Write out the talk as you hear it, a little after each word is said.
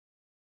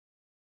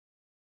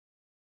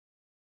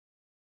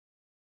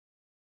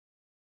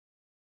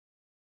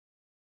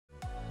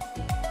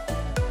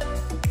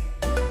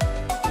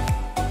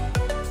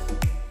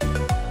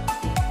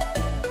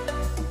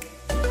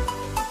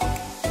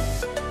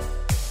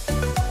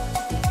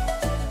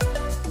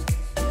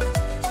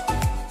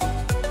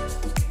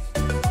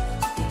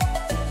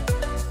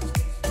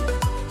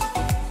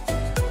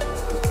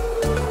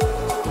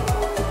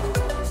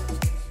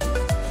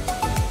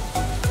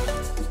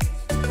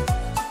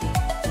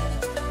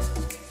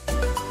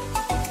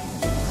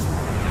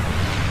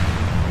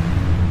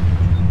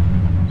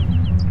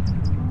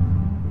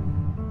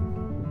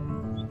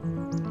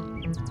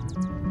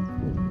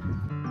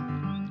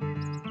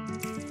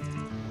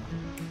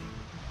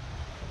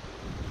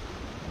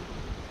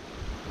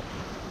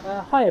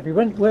Hi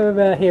everyone,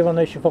 we're here on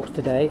Ocean Fox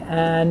today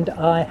and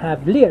I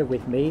have Leo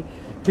with me,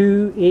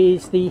 who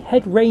is the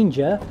head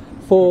ranger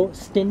for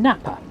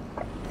Stinapa.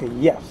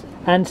 Yes.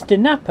 And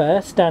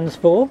Stinapa stands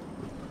for?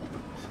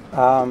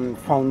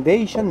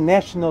 Foundation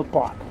National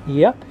Park.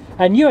 Yep.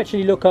 And you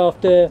actually look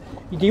after,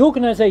 the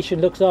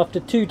organisation looks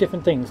after two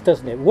different things,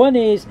 doesn't it? One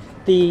is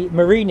the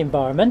marine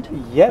environment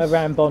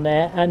around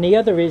Bonaire, and the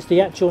other is the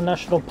actual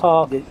national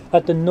park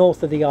at the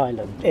north of the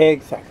island.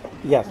 Exactly.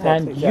 Yes.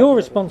 And exactly you're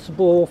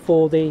responsible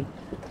for the...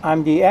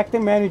 I'm the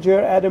acting manager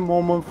at the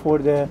moment for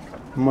the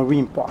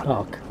Marine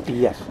Park.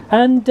 Yes.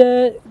 And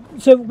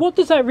so what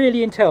does that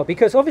really entail?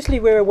 Because obviously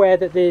we're aware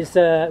that there's,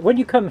 when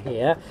you come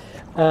here,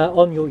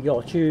 on your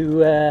yacht, you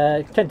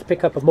tend to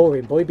pick up a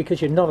mooring buoy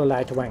because you're not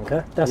allowed to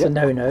anchor. That's a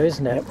no-no,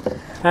 isn't it?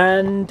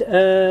 And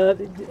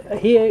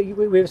here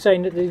we were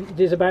saying that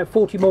there's about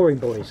 40 mooring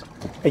buoys.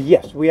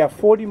 Yes, we have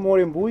 40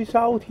 mooring buoys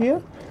out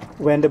here.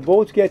 When the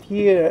boats get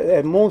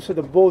here, most of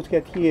the boats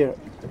get here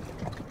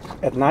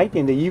at night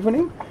in the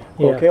evening,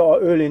 okay, or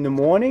early in the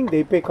morning.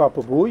 They pick up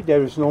a buoy.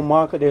 There is no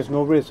marker, there's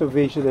no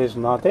reservation, there's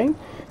nothing.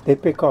 They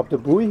pick up the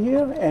buoy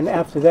here, and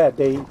after that,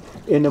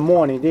 in the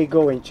morning they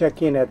go and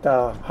check in at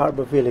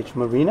Harbor Village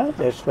Marina.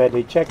 That's where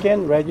they check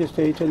in,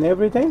 register and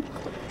everything,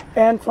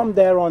 and from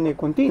there on they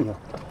continue.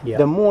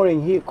 The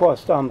mooring here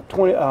costs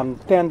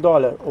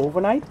 $10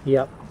 overnight.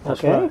 Yep,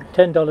 that's right.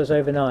 $10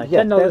 overnight.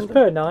 Yeah, $10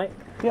 per night.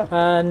 Yeah.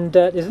 And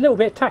there's a little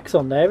bit of tax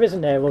on there,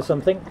 isn't there, or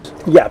something?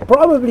 Yeah,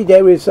 probably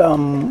there is a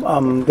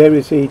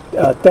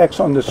tax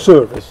on the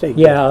service.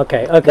 Yeah,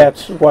 okay.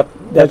 That's what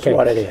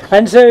it is.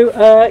 And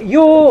so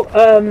you're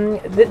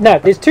now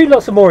there's two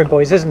lots of mooring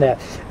buoys, isn't there?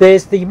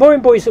 There's the mooring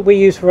buoys that we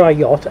use for our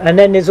yacht, and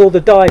then there's all the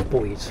dive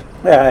buoys.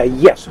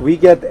 Yes, we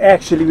get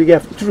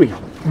three.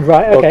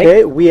 Right.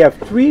 Okay. We have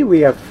three. We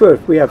have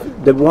first. We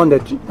have the one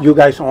that you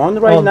guys are on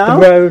right now.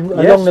 The road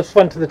along the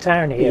front of the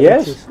town here.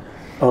 Yes. Which is,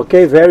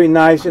 okay, very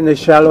nice in the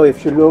shallow.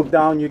 If you look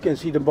down, you can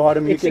see the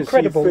bottom. It's you can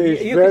incredible. see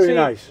fish. You very can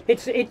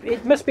see, nice.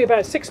 It must be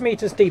about 6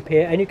 meters deep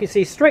here, and you can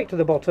see straight to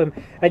the bottom,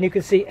 and you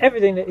can see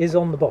everything that is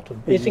on the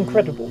bottom. It's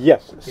incredible.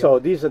 Yes. So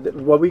these are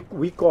what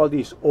we call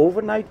these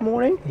overnight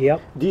mooring.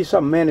 Yep. These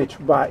are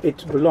managed by.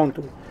 It belong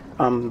to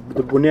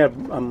the Bonaire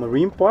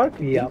Marine Park.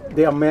 Yep.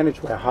 They are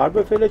managed by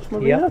Harbor Village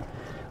Marina. Yep.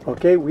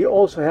 Okay, we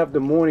also have the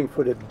mooring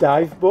for the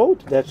dive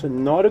boat. That's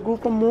another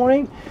group of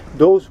mooring.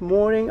 Those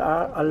mooring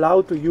are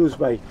allowed to use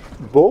by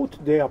boat.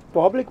 They are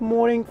public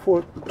mooring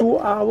for 2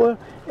 hours,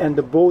 and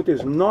the boat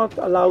is not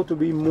allowed to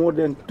be more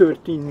than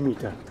 13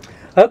 meters.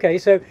 Okay,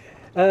 so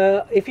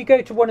if you go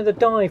to one of the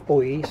dive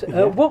buoys,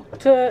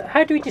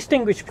 how do we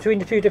distinguish between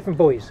the two different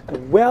buoys?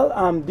 Well,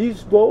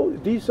 these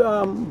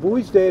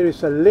buoys, there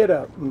is a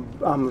little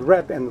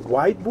red and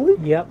white buoy.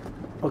 Yep.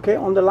 Okay,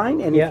 on the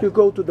line, and if you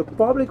go to the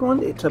public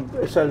one, it's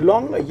a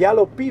long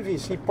yellow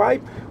PVC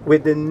pipe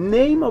with the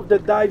name of the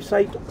dive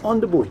site on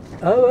the buoy.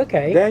 Oh,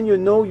 okay. Then you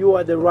know you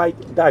are the right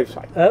dive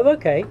site. Oh,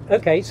 okay.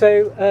 Okay,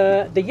 so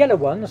the yellow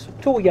ones,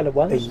 tall yellow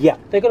ones,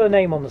 they've got a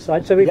name on the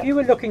side. So if you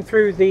were looking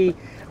through the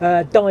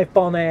Dive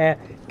Bonaire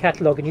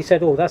catalogue and you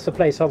said, oh, that's the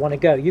place I want to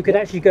go, you could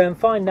actually go and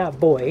find that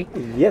buoy.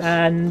 Yes.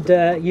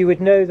 And you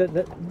would know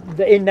that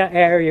in that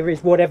area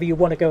is whatever you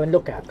want to go and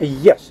look at.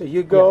 Yes, so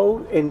you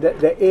go in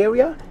the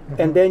area,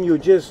 and then you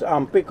just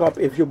pick up,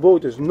 if your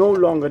boat is no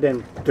longer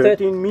than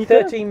 13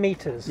 meters. 13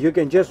 meters. You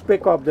can just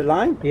pick up the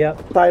line,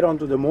 tie it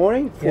onto the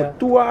mooring for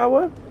 2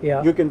 hours.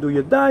 You can do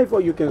your dive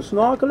or you can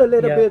snorkel a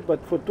little bit,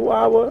 but for 2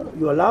 hours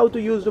you're allowed to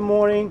use the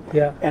mooring.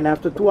 And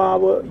after 2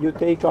 hours you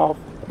take off.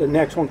 The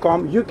next one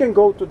comes. You can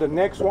go to the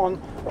next one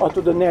or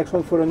to the next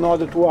one for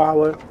another 2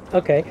 hours.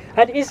 Okay.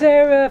 And is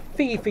there a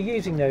fee for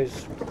using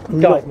those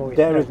dive moorings?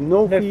 There is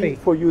no fee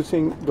for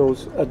using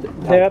those.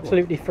 They're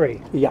absolutely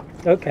free. Yeah.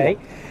 Okay.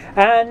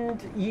 And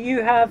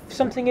you have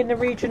something in the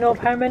region of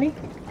how many?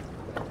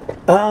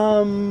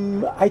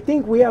 I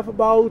think we have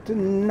about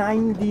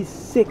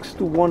 96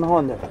 to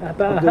 100.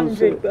 About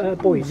 100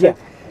 buoys. Yeah.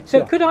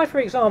 So could I, for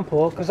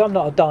example, because I'm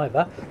not a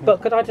diver,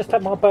 but could I just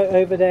take my boat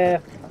over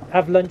there,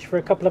 have lunch for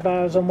a couple of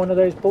hours on one of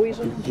those buoys?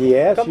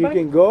 Yes, you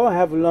can go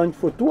have lunch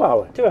for 2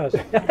 hours. 2 hours.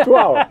 2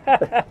 hours.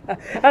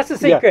 That's the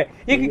secret.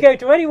 You can go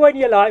to any one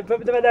you like,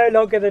 but no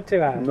longer than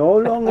 2 hours. No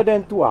longer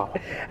than 2 hours.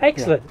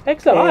 Excellent,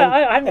 excellent.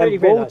 I hadn't really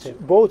realised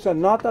it. Boats are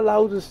not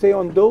allowed to stay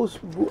on those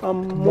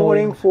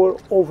mooring for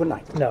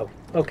overnight. No.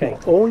 Okay.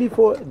 No, only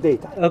for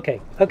daytime.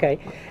 Okay. Okay.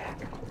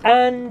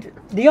 And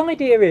the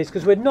idea is,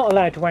 because we're not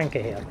allowed to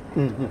anchor here,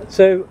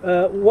 so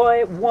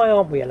why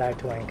aren't we allowed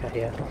to anchor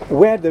here?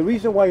 Well, the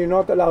reason why you're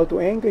not allowed to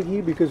anchor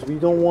here, because we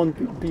don't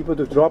want people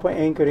to drop an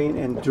anchor in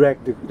and drag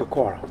the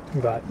coral.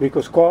 Right.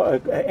 Because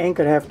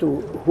anchor have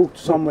to hook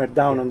somewhere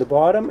down on the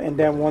bottom, and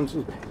then once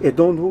it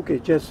don't hook,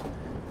 it just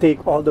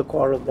take all the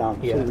coral down.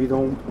 So we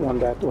don't want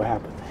that to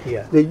happen.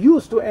 They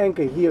used to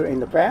anchor here in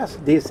the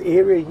past. This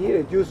area here,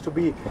 it used to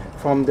be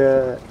from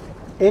the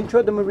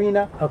enter the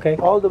marina, Okay.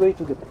 all the way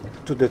to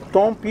the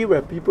tompi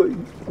where people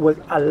was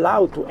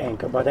allowed to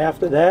anchor. But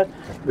after that,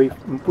 we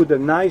put a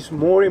nice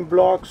mooring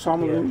block.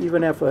 Some of them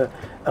even have a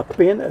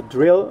pin, a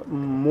drill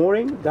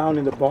mooring down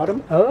in the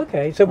bottom. Oh,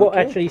 okay. So what,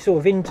 actually sort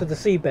of into the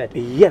seabed?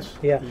 Yes.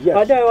 Yeah. Yes.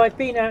 I know. I've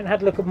been out and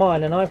had a look at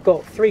mine, and I've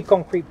got 3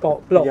 concrete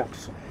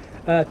blocks.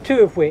 2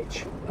 of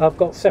which I've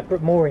got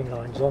separate mooring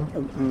lines on,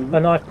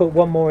 and I've put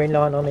 1 mooring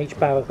line on each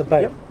bow of the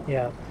boat.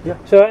 Yep. Yeah.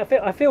 So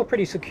I feel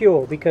pretty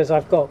secure because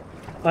I've got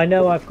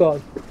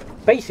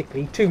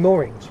basically 2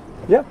 moorings.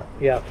 Yeah.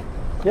 Yeah.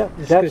 Yeah.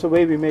 That's the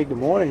way we make the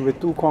mooring, with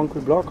 2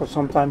 concrete blocks, or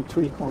sometimes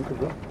 3 concrete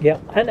blocks. Yeah.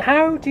 And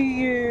how do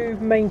you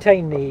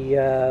maintain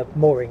the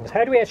moorings?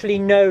 How do we actually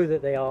know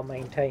that they are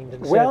maintained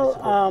and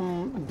serviceable?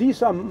 Well,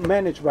 these are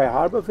managed by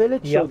Harbour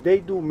Village, so they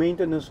do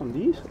maintenance on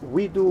these.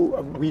 We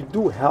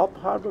do help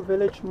Harbour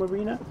Village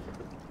Marina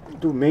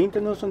do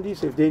maintenance on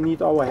these. If they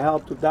need our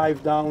help to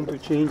dive down, to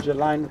change the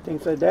line and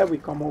things like that, we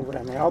come over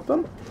and help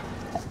them.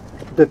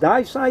 The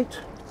dive site,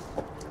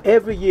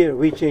 every year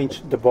we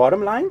change the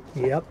bottom line.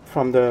 Yep.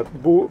 From the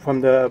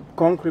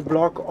concrete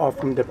block, or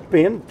from the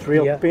pin,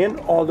 drill pin,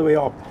 all the way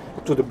up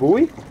to the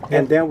buoy.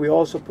 And then we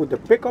also put the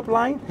pickup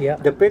line.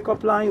 The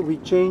pickup line we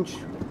change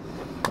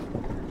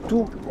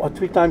 2 or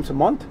 3 times a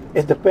month.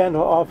 It depends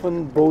how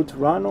often boats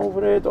run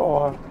over it,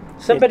 or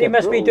somebody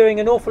must be doing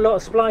an awful lot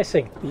of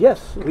splicing.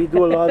 Yes, we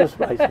do a lot of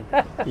splicing.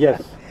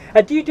 Yes.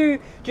 And do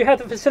you have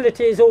the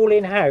facilities all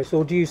in house,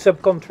 or do you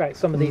subcontract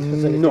some of these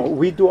facilities? No,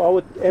 we do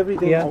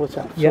everything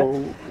ourselves.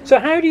 So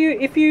how do you,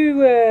 if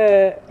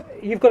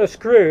you've got a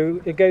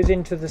screw that goes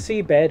into the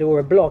seabed or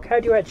a block, how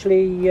do you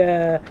actually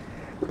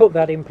put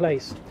that in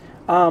place?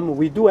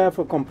 We do have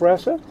a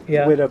compressor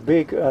with a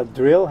big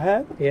drill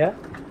head. Yeah.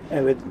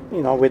 And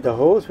with the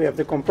hose, we have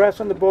the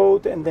compressor on the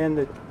boat, and then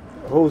the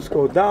hose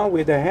go down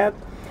with the head.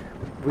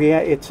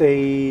 It's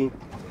a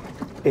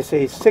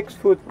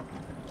 6-foot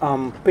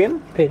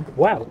pin.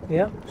 Wow.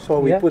 Yeah. So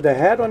we put the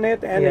head on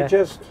it, and it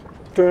just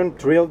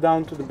drill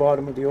down to the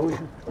bottom of the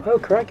ocean. Oh,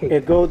 crikey!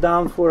 It goes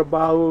down for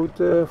about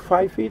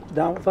 5 feet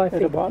down at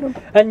the bottom.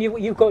 And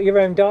you've got your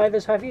own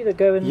divers, have you, that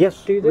go and do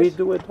this? We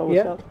do it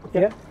ourselves.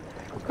 Yeah.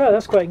 Well,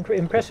 that's quite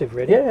impressive,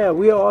 really. Yeah,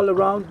 we are all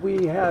around.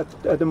 We have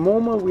at the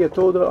moment we are a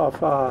total of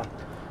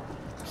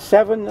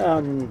 7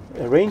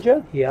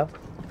 ranger. Yeah.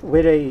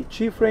 With a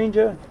chief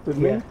ranger with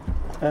me,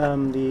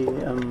 the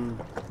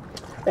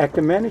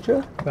acting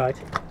manager. Right.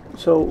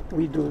 So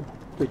we do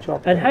the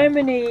job. And how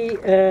many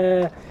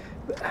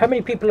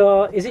people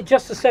are? Is it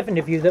just the 7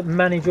 of you that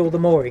manage all the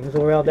moorings,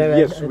 or are there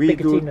a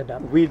bigger team than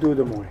that? We do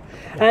the mooring.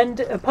 And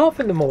apart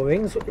from the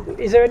moorings,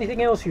 is there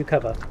anything else you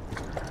cover?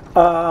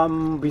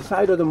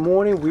 Beside of the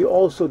mooring, we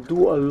also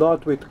do a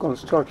lot with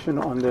construction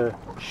on the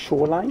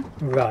shoreline.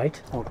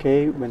 Right.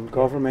 Okay. When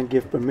government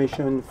give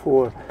permission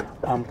for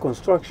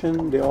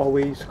construction, they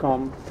always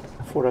come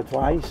for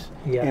advice,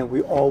 and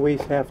we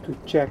always have to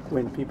check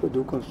when people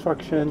do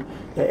construction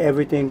that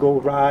everything go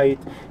right,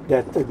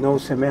 that no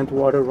cement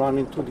water run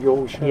into the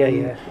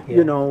ocean,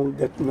 you know,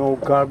 that no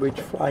garbage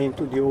fly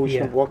into the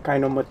ocean, what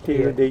kind of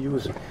material they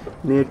use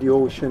near the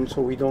ocean,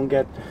 so we don't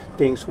get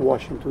things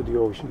wash into the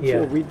ocean.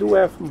 So we do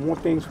have more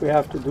things we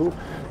have to do,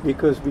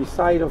 because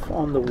beside of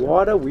on the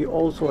water, we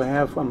also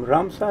have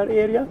Ramsar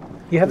area.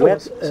 You have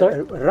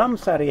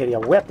Ramsar area,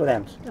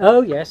 wetlands.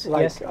 Oh yes,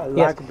 like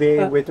Lac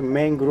Bay with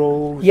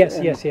mangroves,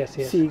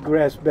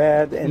 seagrass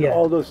bed, and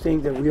all those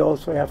things that we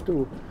also have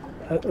to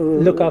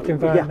look after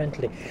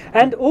environmentally.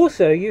 And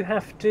also you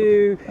have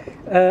to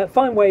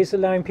find ways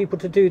allowing people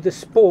to do the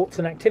sports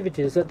and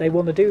activities that they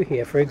want to do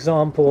here. For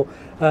example,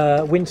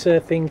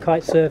 windsurfing,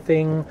 kite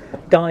surfing,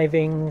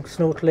 diving,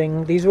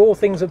 snorkeling. These are all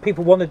things that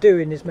people want to do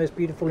in this most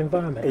beautiful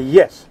environment.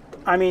 Yes.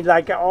 I mean,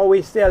 like I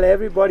always tell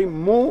everybody,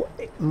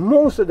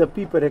 most of the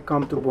people that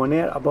come to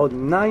Bonaire, about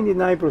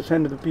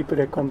 99% of the people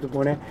that come to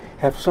Bonaire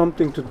have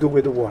something to do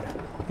with the water.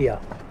 Yeah.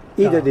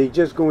 Either they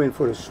just go in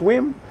for a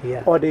swim,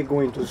 or they go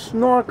in to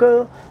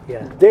snorkel.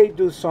 Yeah. They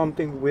do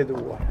something with the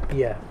water.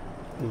 Yeah.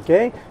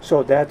 Okay.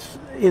 So that's,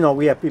 you know,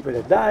 we have people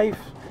that dive,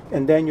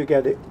 and then you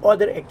get the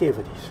other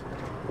activities: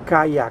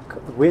 kayak,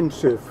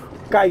 windsurf,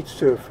 kite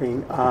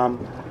surfing,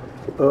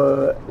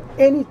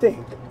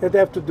 anything that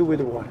have to do with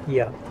the water.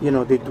 Yeah. You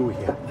know, they do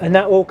here. And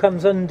that all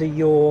comes under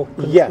your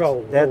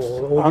control? Yes, that's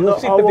under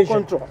our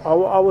control,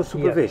 our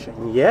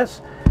supervision.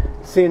 Yes.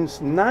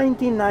 Since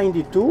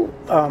 1992,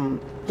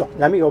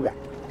 let me go back.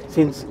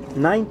 Since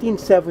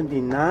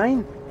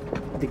 1979,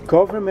 the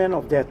government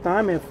of that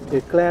time have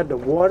declared the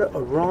water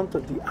around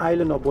the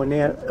island of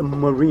Bonaire a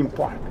marine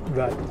park.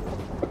 Right.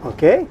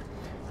 Okay?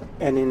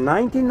 And in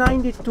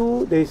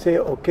 1992, they say,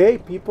 okay,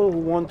 people who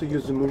want to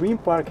use the marine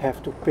park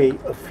have to pay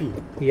a fee.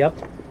 Yep.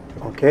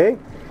 Okay?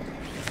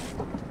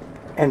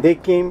 And they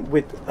came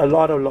with a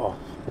lot of laws.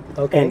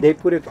 Okay. And they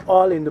put it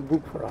all in the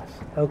book for us.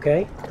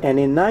 Okay. And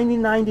in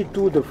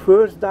 1992, the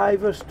first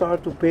divers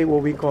start to pay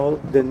what we call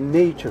the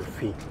nature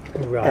fee.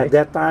 Right. At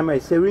that time, I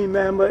say,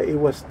 remember, it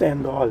was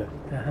 $10.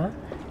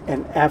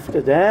 And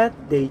after that,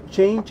 they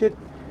changed it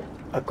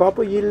a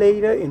couple years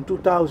later in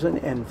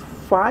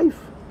 2005.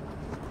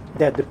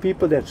 that the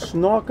people that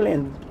snorkel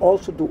and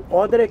also do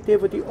other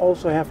activity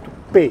also have to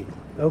pay.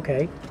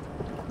 Okay.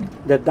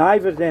 The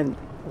divers then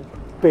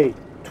pay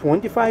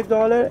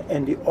 $25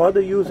 and the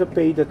other user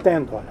pay the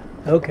 $10.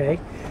 Okay.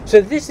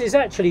 So this is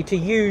actually to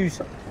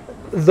use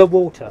the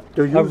water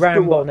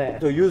around Bonaire.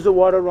 To use the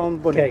water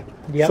around Bonaire. Okay.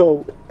 Yep.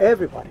 So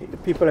everybody, the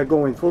people are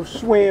going for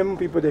swim,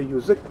 people that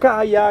use a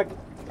kayak,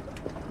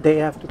 they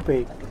have to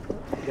pay.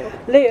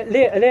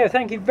 Leo,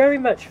 thank you very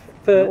much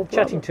for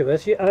chatting to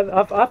us.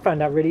 I've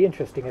found that really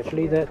interesting,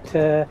 actually,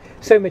 that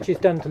so much is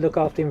done to look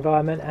after the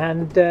environment,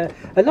 and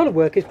a lot of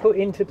work is put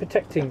into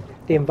protecting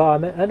the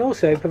environment and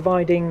also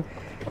providing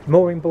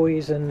mooring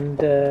buoys and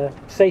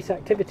safe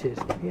activities.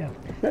 Yeah.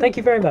 Thank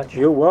you very much.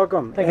 You're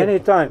welcome. Thank you.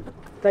 Anytime.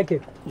 Thank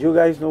you. You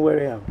guys know where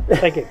I am.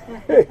 Thank you.